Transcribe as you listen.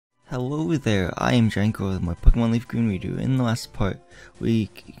Hello there, I am GiantGrotle with my Pokemon LeafGreen redo. In the last part, we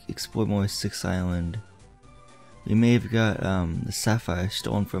explored more 6th Island. We may have got the Sapphire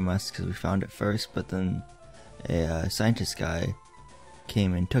stolen from us because we found it first, but then a scientist guy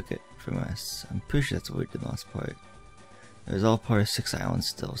came and took it from us. I'm pretty sure that's what we did in the last part. It was all part of 6th Island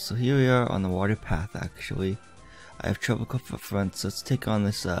still. So here we are on the water path actually. I have Trouble Cup up front, so let's take on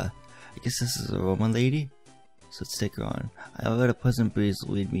this, I guess this is a Roman lady? So let's take her on. I let a pleasant breeze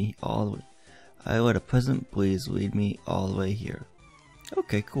lead me all the way. Here.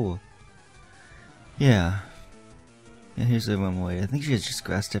 Okay, cool. Yeah. And here's the Roman lady. I think she has just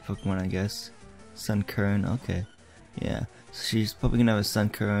grass type Pokemon, I guess. Sunkern, okay. Yeah. So she's probably gonna have a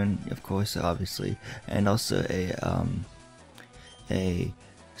Sunkern, of course, obviously. And also a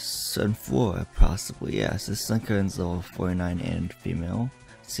Sunflora, possibly, yeah. So Sunkern's level 49 and female.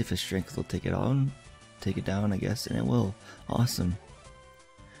 Let's see if his strength will take it on. Take it down, I guess, and it will. Awesome.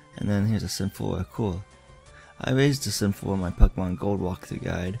 And then here's a Sunflora, cool. I raised the Sunflora in my Pokemon Gold walkthrough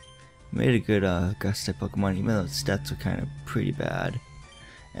guide. Made a good grass type Pokemon, even though its stats were kind of pretty bad,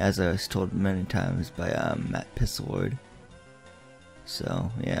 as I was told many times by Matt Pisslord.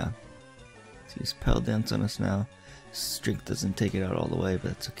 So yeah, let's use Pell Dance on us now. Strength doesn't take it out all the way, but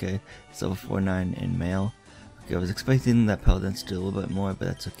that's okay. It's level 49 in male. Okay, I was expecting that Pell Dance to do a little bit more, but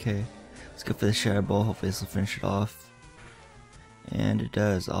that's okay. Let's go for the Shadow Ball, hopefully this will finish it off. And it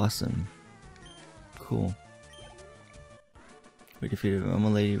does, awesome. Cool. We defeated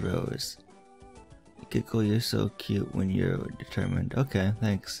Roman Lady Rose. Giggle, you're so cute when you're determined. Okay,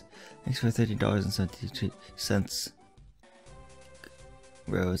 thanks. Thanks for $30.72.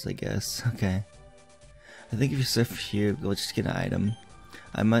 Rose, I guess. Okay. I think if you surf here, we'll just get an item.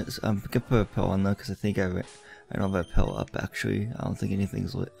 I might, gonna put a Pell on though, because I think I don't have a Pell up actually. I don't think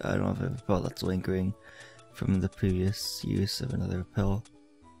anything's, I don't have a Pell that's lingering from the previous use of another Pell.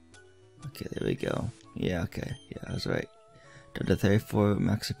 Okay, there we go. Yeah, okay, yeah, I was right. Down to 34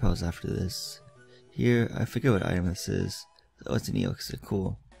 Maxi Pells after this. Here, I forget what item this is. Oh, it's an Elixir,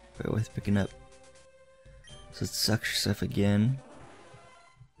 cool. Very worth picking up. So let's suck stuff again.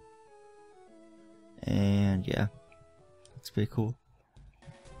 And yeah, that's pretty cool.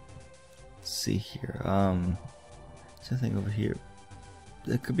 Let's see here. Something over here.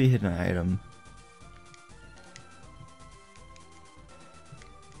 That could be a hidden item.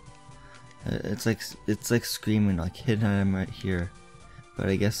 It's like screaming like hidden item right here, but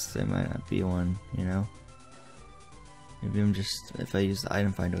I guess there might not be one. You know. Maybe I'm just, if I use the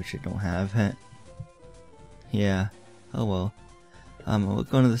item finder, which I don't have. Yeah. Oh well. We're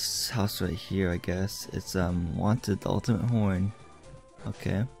going to this house right here, I guess. It's wanted the ultimate horn.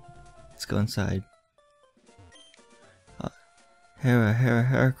 Okay. Let's go inside.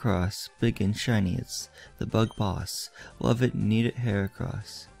 Heracross, big and shiny. It's the bug boss. Love it, need it,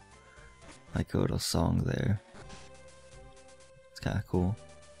 Heracross. Like a little song there. It's kind of cool.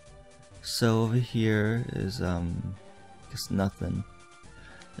 So over here is I guess nothing.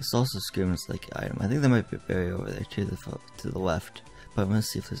 It's also screams like item. I think there might be a berry over there to the left, but I'm gonna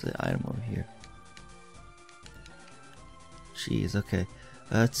see if there's an item over here. Jeez, okay.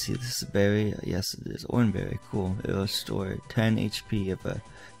 Let's see, this is a berry. Yes, it is. Oranberry, cool. It will restore 10 HP of a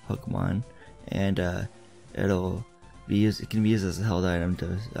Pokemon, and it'll be used. It can be used as a held item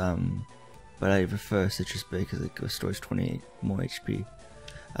to. But I prefer Citrus Berry because it restores 28 more HP.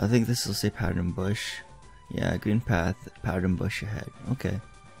 I think this will say Pattern Bush. Yeah, green path, Pattern Bush ahead. Okay,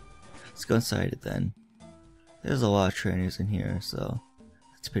 let's go inside it then. There's a lot of trainers in here, so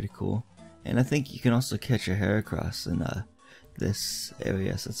that's pretty cool. And I think you can also catch a Heracross in this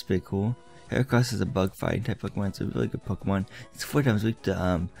area, so that's pretty cool. Heracross is a bug fighting type Pokemon. It's a really good Pokemon. It's 4 times weak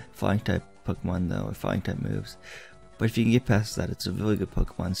to flying type Pokemon though, or flying type moves. But if you can get past that, it's a really good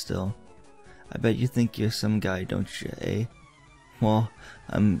Pokemon still. I bet you think you're some guy, don't you, eh? Well,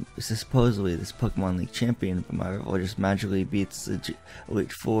 supposedly this Pokemon League champion, but my rival just magically beats the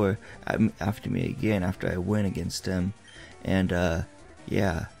Elite Four after me again after I win against him. And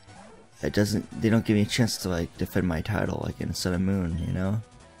yeah, they don't give me a chance to like defend my title like in Sun and Moon, you know?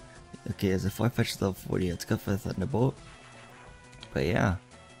 Okay, as a Farfetch'd level 40, let's go for the Thunderbolt. But yeah,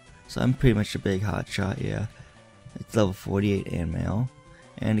 so I'm pretty much a big hotshot, yeah. It's level 48 and male,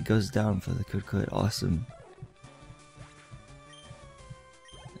 and it goes down for the crit, awesome.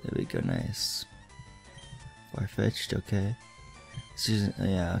 There we go, nice. Farfetch'd, okay. Susan,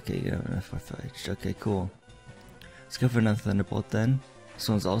 yeah, okay, you don't know Farfetch'd, okay, cool. Let's go for another Thunderbolt then. This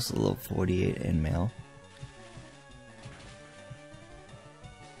one's also level 48 and male.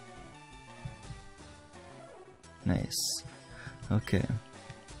 Nice. Okay.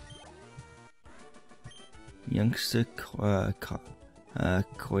 Youngster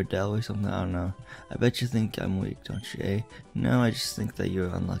Cordell or something, I don't know. I bet you think I'm weak, don't you, eh? No, I just think that you're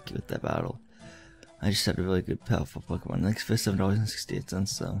unlucky with that battle. I just had a really good, powerful Pokemon. Thanks for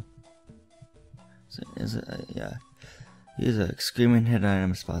 $7.68 though. So, yeah. Here's a screaming hit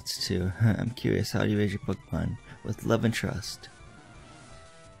item spots too. I'm curious, how do you raise your Pokemon? With love and trust.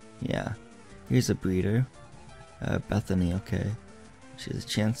 Yeah. Here's a breeder. Bethany, okay. She's a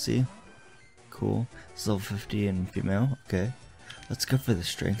Chansey. Cool. It's level 50 and female, okay. Let's go for the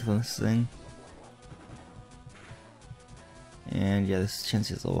strength on this thing. And yeah, this Chansey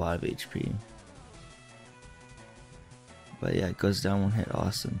has a lot of HP. But yeah, it goes down one hit,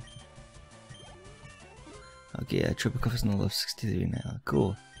 awesome. Okay, yeah, triple cuff is on the level 63 now,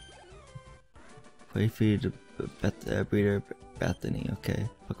 cool. Wait for you to breeder Bethany, okay.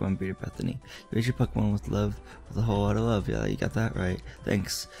 Pokemon breeder Bethany. You raise your Pokemon with love, with a whole lot of love. Yeah, you got that right.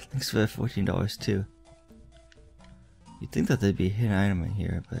 Thanks. Thanks for $14 too. You'd think that there'd be a hidden item in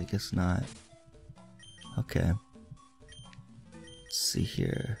here, but I guess not. Okay. Let's see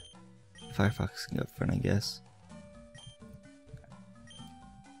here. Firefox can go up front, I guess.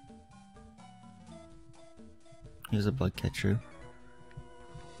 Here's a bug catcher.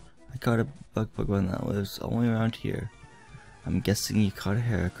 I caught a bug Pokemon that lives only around here. I'm guessing you caught a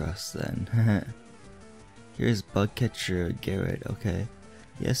Heracross then. Here's bug catcher Garrett, okay.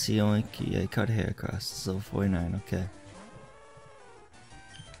 Yes, he caught a Heracross. It's level 49, okay.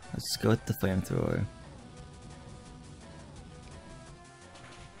 Let's go with the flamethrower.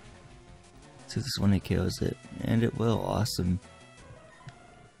 See if this one hit KOs it. And it will, awesome.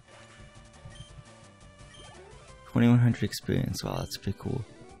 2100 experience, wow, that's pretty cool.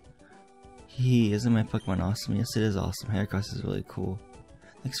 Isn't my Pokemon awesome? Yes, it is awesome. Heracross is really cool.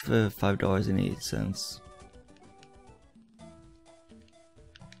 Thanks for $5.08.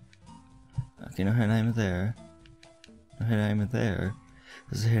 Okay, no hidden item there. No hidden item there.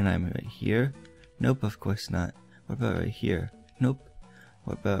 There's a hidden item right here. Nope, of course not. What about right here? Nope.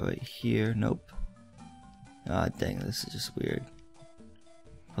 What about right here? Nope. Ah, dang, this is just weird.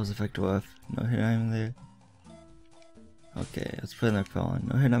 Pulse effect off. No hidden item there. Okay, let's put in our phone.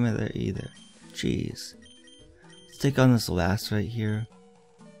 No hidden item there either. Jeez. Let's take on this last right here.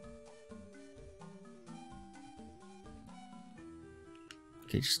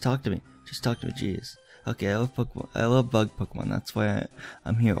 Okay, just talk to me. Just talk to me, jeez. Okay, I love Pokemon. I love bug Pokemon. That's why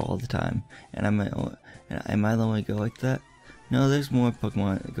I'm here all the time. And am I the only go like that? No, there's more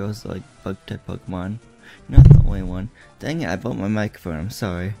Pokemon that goes like bug type Pokemon. You're not the only one. Dang it, I bumped my microphone. I'm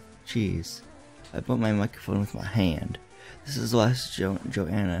sorry. Jeez. I bumped my microphone with my hand. This is the last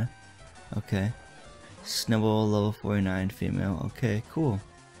Joanna. Okay. Snubbull, level 49, female. Okay, cool.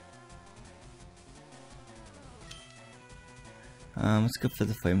 Let's go for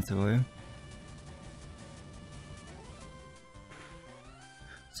the flamethrower.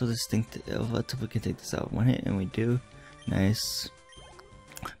 So this thing, let's see if we can take this out. One hit and we do. Nice.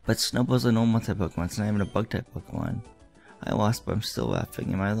 But Snubbull's a normal type Pokemon. It's not even a bug type Pokemon. I lost, but I'm still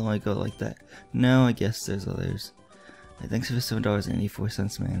laughing. Am I the only go like that? No, I guess there's others. Thanks for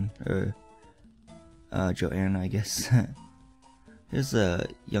 $7.84, man. Or Joanna, I guess. Here's a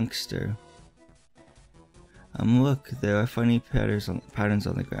youngster. Look, there are funny patterns on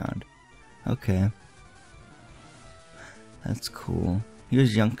the ground. Okay. That's cool.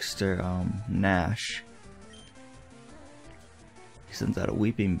 Here's youngster, Nash. He sends out a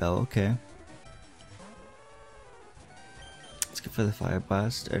weeping bell, okay. Let's go for the fire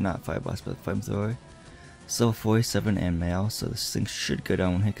blast, or not fire blast, but the flamethrower. Still 47 and male, so this thing should go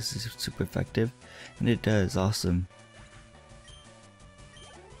down one hit because it's super effective. And it does, awesome.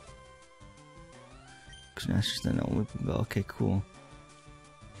 Nash just sent out a weeping bell, okay, cool.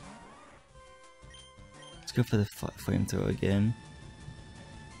 Let's go for the flamethrower again.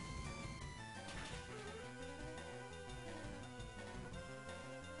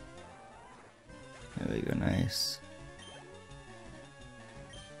 There we go, nice.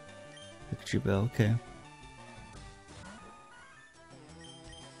 Picture bell, okay.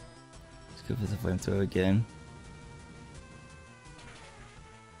 Let's go for the flamethrower again.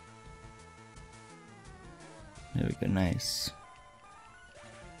 There we go, nice.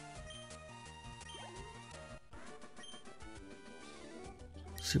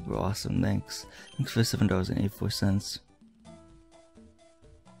 Super awesome, thanks. Thanks for $7.84.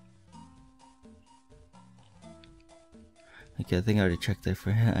 Okay, I think I already checked there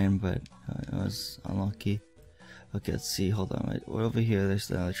for him, but it was unlucky. Okay, let's see, hold on, wait, we're over here, there's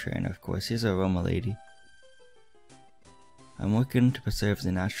another trainer, of course. Here's a Roma lady. I'm working to preserve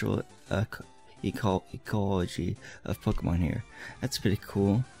the natural ecology of Pokemon here. That's pretty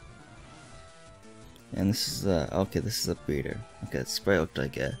cool. And this is okay, this is a breeder. Okay, this probably looked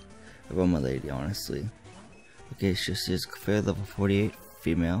like a Roma lady, honestly. Okay, she's Clefairy level 48,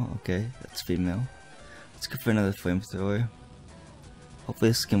 female. Okay, that's female. Let's go for another flamethrower.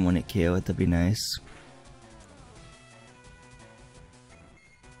 Hopefully this can 1-hit KO it, that'd be nice.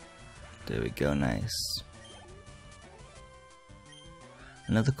 There we go, nice.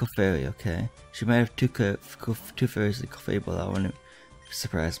 Another Clefairy, okay. She might have two fairies like Clefairy, but that wouldn't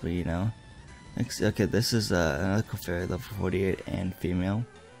surprise me, you know. Next, okay, this is another Clefairy, level 48 and female.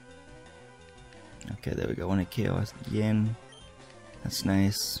 Okay, there we go, 1-hit KO again. That's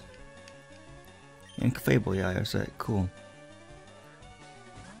nice. And Clefairy, yeah, I was right, cool.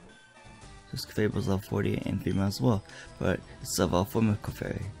 This Clefairy's level 48 and female as well, but it's a level form of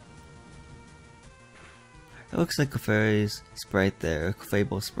Clefairy. It looks like Clefairy's sprite there,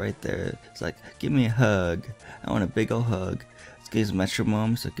 Clefairy's sprite there. It's like, give me a hug. I want a big ol' hug. Let's get his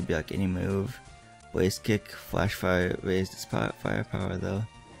metronome, so it could be like any move. Blaze kick, flash fire, raised its firepower though.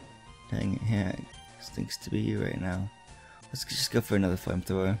 Dang it, yeah, it stinks to be you right now. Let's just go for another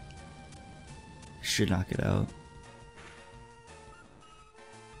flamethrower. Should knock it out.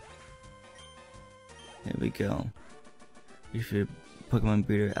 There we go. If you're Pokemon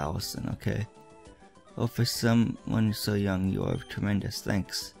breeder Allison, okay. Oh, for someone so young, you are tremendous.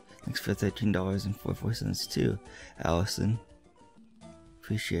 Thanks. Thanks for $13.44 too, Allison.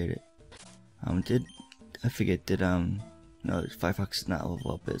 Appreciate it. No, Firefox did not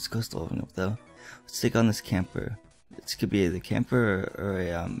level up, but it's close to leveling up though. Let's take on this camper. This could be either camper or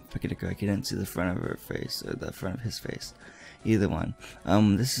a picnicker. I couldn't see the front of her face or the front of his face. Either one.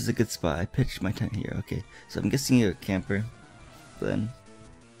 This is a good spot. I pitched my tent here. Okay, so I'm guessing you're a camper. Then,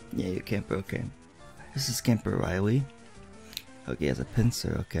 yeah, you're a camper. Okay. This is Camper Riley. Okay, he has a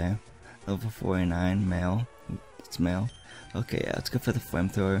pincer, okay. Level 49, male. It's male. Okay, yeah, let's go for the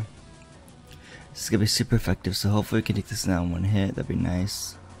flamethrower. This is gonna be super effective, so hopefully we can take this down 1 hit. That'd be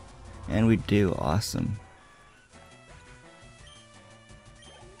nice. And we do, awesome.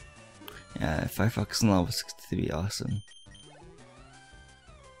 Yeah, Firefox and level 63, awesome.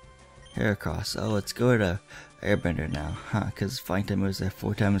 Heracross. Oh, let's go to Airbender now, huh? Because flying type moves are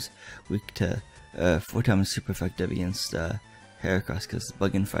 4 times weak to 4 times super effective against Heracross because it's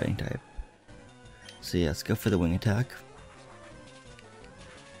bug and fighting type. So yeah, let's go for the wing attack.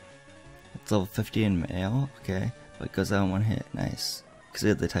 It's level 50 in male, okay, but it goes out in 1 hit, nice. Because we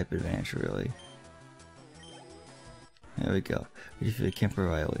have the type advantage, really. There we go. Ready for the Camper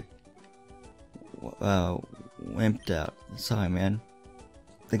Riley. Wimped out. Sorry, man.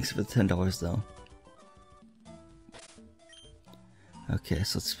 Thanks for the $10 though. Okay,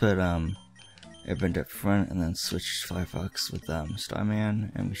 so let's put Airbender up front and then switch Firefox with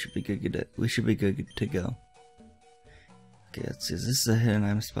Starman, and we should be good to go. Okay, let's see. Is this a hidden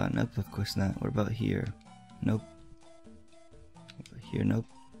item spot? Nope, of course not. What about here? Nope. Here, nope.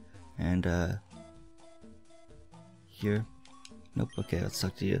 And here. Nope. Okay, let's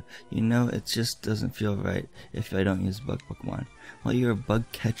talk to you. You know, it just doesn't feel right if I don't use bug Pokemon. Well, you're a bug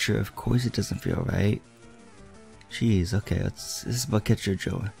catcher. Of course, it doesn't feel right. Jeez. Okay, this is bug catcher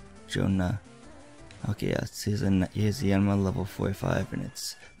Jonah. Okay, yeah, here's a Yanma level 45 and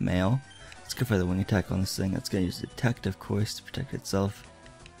it's male. Let's go for the wing attack on this thing. It's gonna use detect, of course, to protect itself.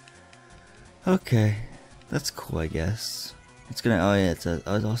 Okay, that's cool, I guess. It's gonna, oh yeah, it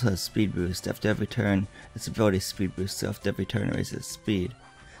also has speed boost. After every turn, its ability speed boost, so after every turn it raises its speed.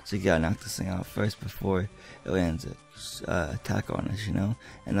 So you gotta knock this thing out first before it lands its attack on us, you know?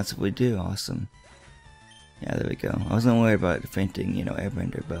 And that's what we do, awesome. Yeah, there we go. I wasn't worried about fainting, you know,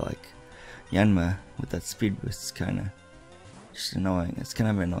 Airbender, but like, Yanma with that speed boost is kinda just annoying. It's kind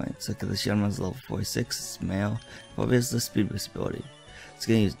of annoying. So this Yanma's level 46, it's male, probably has the speed boost ability. It's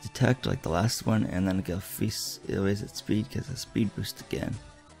gonna use detect like the last one, and then it'll raise its speed because it's speed boost again.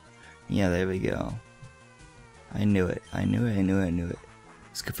 Yeah, there we go. I knew it.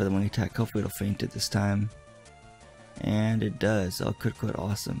 Let's go for the wing attack. Hopefully it'll faint it this time. And it does. Oh, critical hit,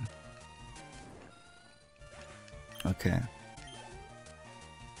 awesome. Okay.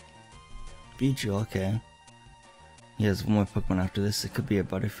 Beedrill, okay. He has one more Pokemon after this. It could be a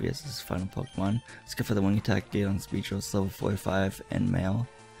Butterfree as his final Pokemon. Let's go for the wing attack gate on Beedrill. It's level 45 and male.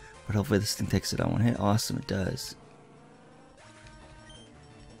 But hopefully this thing takes it on 1 hit. Awesome, it does.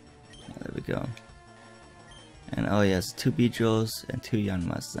 There we go. And oh yes, 2 Beedrills and 2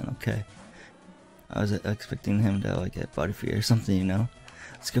 Yanmas then, okay. I was expecting him to like get Butterfree or something, you know.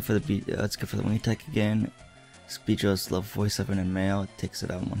 Let's go for the wing attack again. Beedrill is level 47 and male. It takes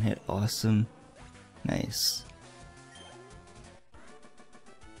it out in 1 hit. Awesome. Nice.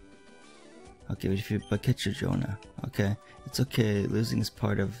 Okay, but catch your Jonah. Okay, it's okay. Losing is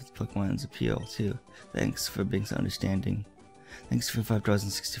part of Pokemon's appeal too. Thanks for being so understanding. Thanks for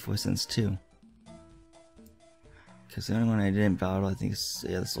 $5.64 too. Because the only one I didn't battle, I think is,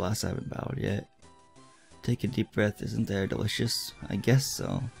 yeah, this is the last I haven't battled yet. Take a deep breath. Isn't there delicious? I guess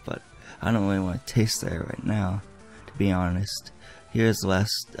so, but I don't really want to taste that right now, to be honest. Here's the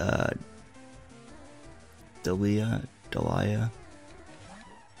last Delia.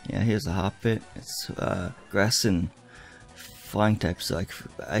 Yeah, here's a Hoppit. It's grass and flying type, so like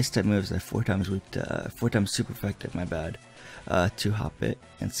ice type moves are 4 times weak to 4 times super effective, my bad. 2 Hoppit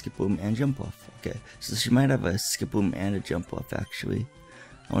and Skip Boom and Jump Off. Okay, so she might have a Skip Boom and a Jump Off actually.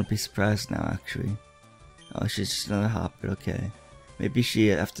 I wouldn't be surprised now actually. Oh, she's just another Hoppit, okay. Maybe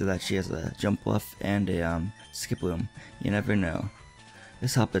she, after that, she has a Jump Off and a Skip Boom. You never know.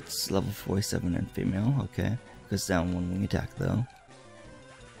 This Hoppit's level 47 and female, okay. Goes down 1 wing attack though.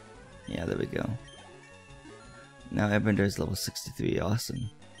 Yeah, there we go. Now Airbender is level 63, awesome.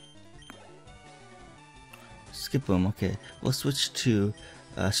 Skip Boom, okay. We'll switch to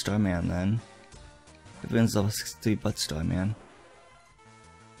Starman then. Everyone's level 63 but Starman.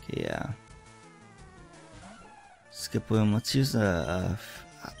 Okay, yeah. Skip Boom, let's use a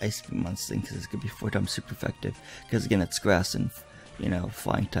Ice Beam on this thing because it's going to be 4 times super effective. Because again, it's grass and, you know,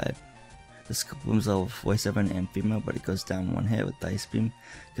 flying type. The Skip Boom's level 47 and female, but it goes down 1 hit with the Ice Beam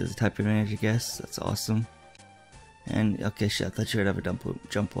because of the type advantage, I guess. That's awesome. And okay, shit, I thought she would have a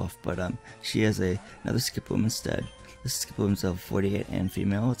jump off, but she has another Skip Boom instead. This Skip Boom's level 48 and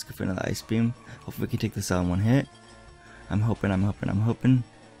female. Let's go for another Ice Beam. Hopefully we can take this out in 1 hit. I'm hoping.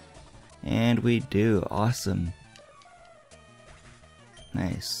 And we do. Awesome.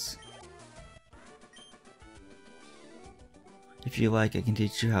 Nice. If you like, I can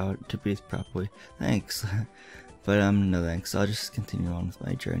teach you how to breathe properly. Thanks. But no thanks. I'll just continue on with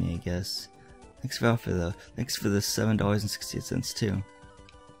my journey, I guess. Thanks for offer though. Thanks for the $7.68 too.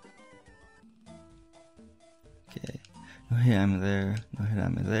 Okay. No hit I'm there. No hit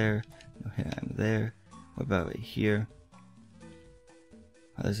I'm there. No hit I'm there. What about right here?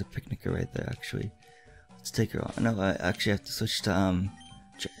 Oh, there's a picnicker right there actually. Let's take her on. No, I actually have to switch to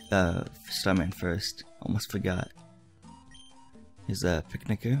Starman first. Almost forgot. Here's a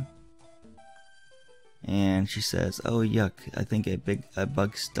picnicker. And she says, "Oh yuck, I think a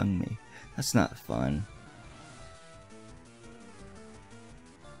bug stung me." That's not fun.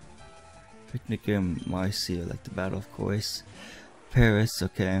 Picnicker and Marcy like the battle, of course. Paris,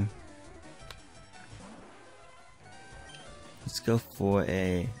 okay. Let's go for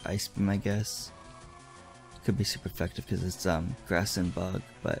a Ice Beam, I guess. Could be super effective because it's grass and bug,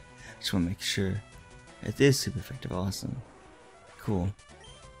 but I just want to make sure. It is super effective, awesome. Cool.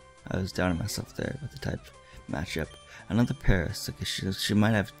 I was down on myself there with the type matchup. Another Paris. Okay, she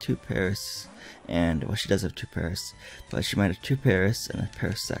might have 2 Paris, and well, she does have 2 Paris, but she might have 2 Paris and a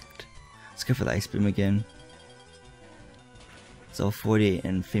Parasect. Let's go for the Ice Beam again. It's all 48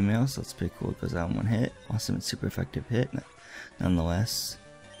 and female, so that's pretty cool. It goes out in 1 hit. Awesome, it's super effective hit, nonetheless.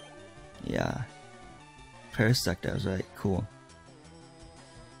 Yeah. Parasect, I was right. Cool.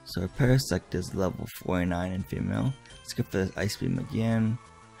 So our Parasect is level 49 and female. Let's go for the Ice Beam again.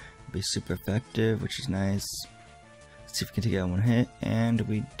 It'll be super effective, which is nice. Let's see if we can take it out in 1 hit, and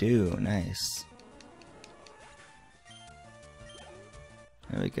we do. Nice.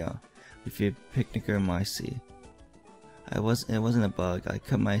 There we go. We feed Picnicker and Marcy. It wasn't a bug. I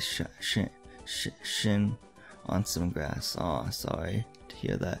cut my shin on some grass. Aw, sorry to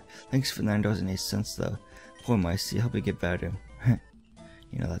hear that. Thanks for $9.08 though. Poor Marcy. Hope you get better.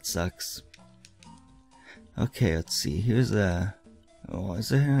 You know that sucks. Okay, let's see. Here's a. Oh, is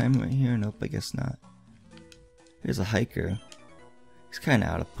there I'm right here? Nope, I guess not. Here's a hiker. He's kind of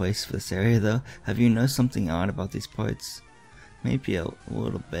out of place for this area though. Have you noticed something odd about these parts? Maybe a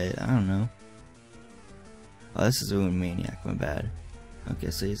little bit. I don't know. Oh, this is a Ruin Maniac. My bad.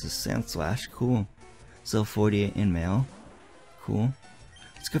 Okay, so he's a Sand Slash. Cool. So 48 in male. Cool.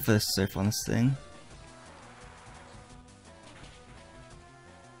 Let's go for the surf on this thing.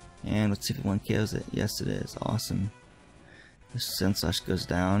 And let's see if one kills it. Yes, it is. Awesome. The Sand Slash goes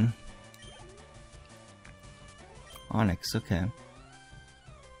down. Onyx, okay.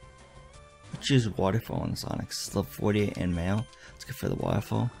 Let's choose Waterfall on this Onyx. It's level 48 in male. Let's go for the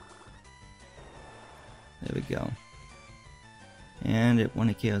Waterfall. There we go. And it when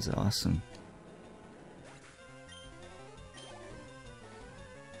it kills it, awesome.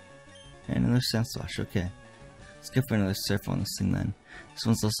 And another Sand Slash, okay. Let's go for another surf on this thing then. This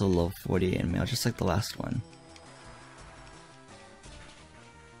one's also low 48 in male, just like the last one.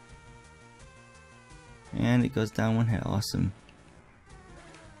 And it goes down 1 hit, awesome.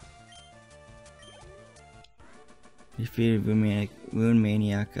 Defeated Rune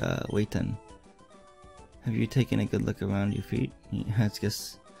Maniac Waiton. Have you taken a good look around your feet?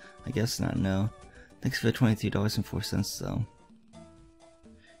 I guess not, no. Thanks for the $23.04 though.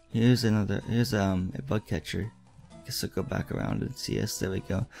 Here's a bug catcher. Guess I'll go back around and see us. There we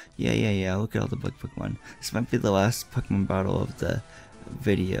go. Yeah, look at all the bug Pokemon. This might be the last Pokemon battle of the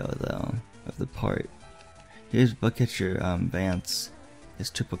video though, of the part. Here's bug catcher Vance. He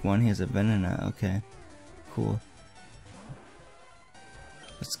has 2 Pokemon, he has a Venona, okay. Cool.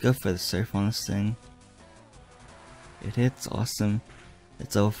 Let's go for the surf on this thing. It hits, awesome.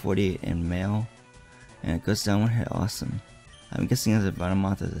 It's level 48 in male. And it goes down one hit, awesome. I'm guessing there's a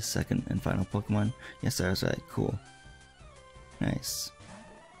Venomoth as a second and final Pokemon. Yes, I was right, cool. Nice.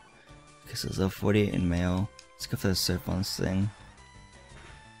 Okay, so it's level 48 in male. Let's go for the surf on this thing.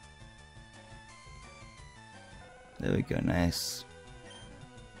 There we go, nice.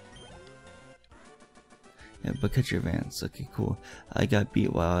 Yeah, but catch your Vance. Okay, cool. I got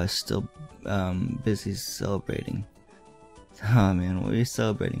beat while I was still busy celebrating. Oh man, what are you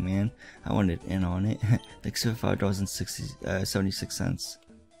celebrating, man? I wanted in on it. Like $5.76. So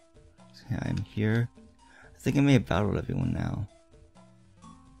yeah, I'm here. I think I may have battled everyone now.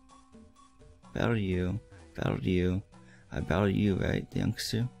 Battled you. Battled you. I battled you, right, the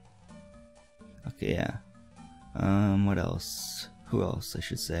youngster? Okay, yeah. What else? Who else, I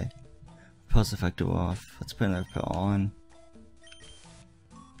should say? Pulse effective off. Let's put another pelt on.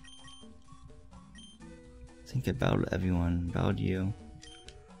 I think I battled everyone. Battled you.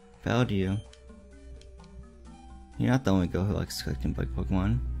 Battled you. You're not the only girl who likes collecting bug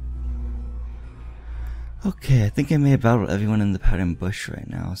Pokemon. Okay, I think I may have battled everyone in the pattern bush right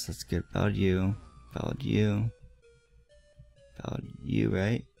now, so that's good. Battled you. Battled you. Battled you,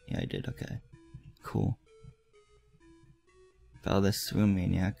 right? Yeah, I did, okay. Cool. Battled this Rune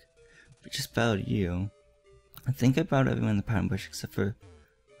Maniac. But just battled you. I think I battled everyone in the pattern bush except for...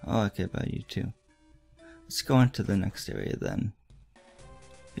 Oh, okay, I battled you too. Let's go on to the next area then.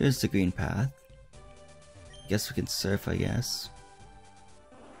 Here's the green path. Guess we can surf, I guess.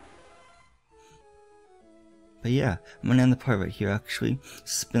 But yeah, I'm gonna end the part right here actually.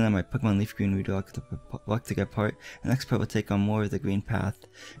 This has been my Pokemon LeafGreen redo walk to get part. The next part will take on more of the green path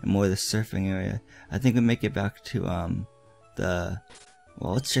and more of the surfing area. I think we'll make it back to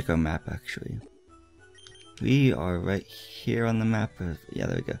well, let's check our map actually. We are right here on the map. Yeah,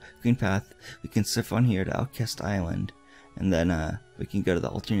 there we go. Green path. We can surf on here to Outcast Island. And then we can go to the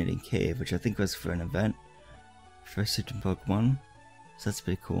alternating cave, which I think was for an event. For a certain Pokemon. So that's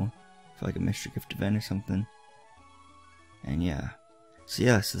pretty cool. For like a mystery gift event or something. And yeah. So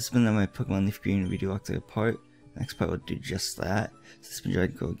yeah, so this has been my Pokemon LeafGreen video walk to part. Next part will do just that. So this has been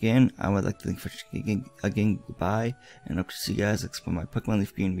GiantGrotle again. I would like to thank you for again goodbye. And hope to see you guys explore my Pokemon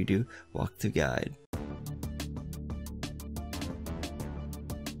LeafGreen video walkthrough guide.